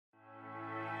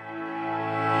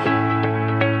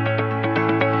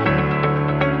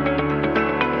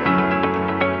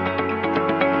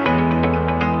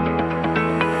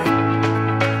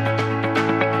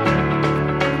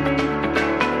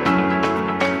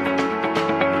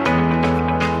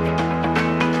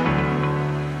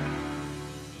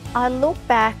I look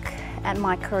back at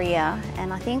my career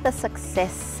and I think the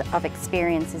success of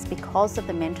experience is because of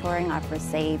the mentoring I've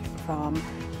received from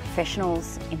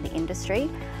professionals in the industry.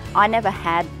 I never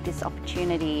had this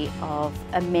opportunity of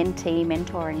a mentee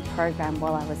mentoring program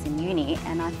while I was in uni,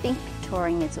 and I think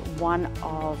mentoring is one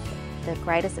of the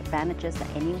greatest advantages that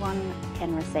anyone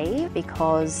can receive,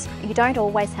 because you don't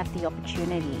always have the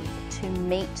opportunity to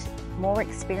meet more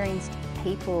experienced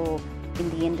people in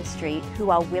the industry who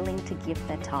are willing to give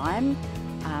their time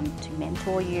to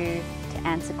mentor you, to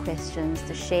answer questions,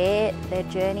 to share their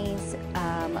journeys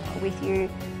with you,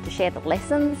 to share the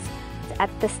lessons. At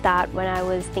the start, when I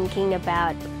was thinking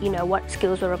about, what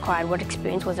skills were required, what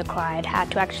experience was required, how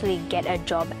to actually get a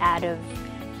job out of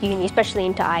uni, especially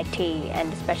into IT,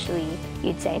 and especially,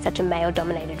 you'd say, in such a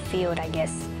male-dominated field, I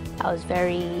guess, I was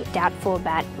very doubtful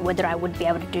about whether I would be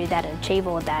able to do that and achieve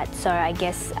all that. So I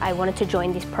guess I wanted to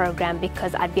join this program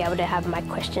because I'd be able to have my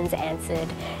questions answered,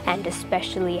 and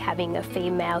especially having a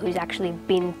female who's actually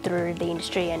been through the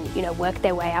industry and, worked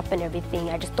their way up and everything.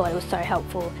 I just thought it was so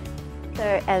helpful.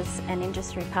 So as an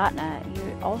industry partner,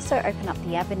 you also open up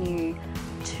the avenue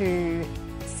to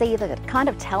see the kind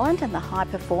of talent and the high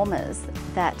performers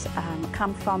that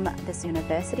come from this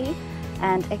university,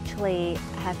 and actually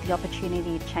have the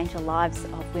opportunity to change the lives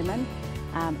of women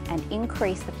and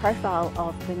increase the profile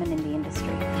of women in the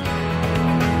industry.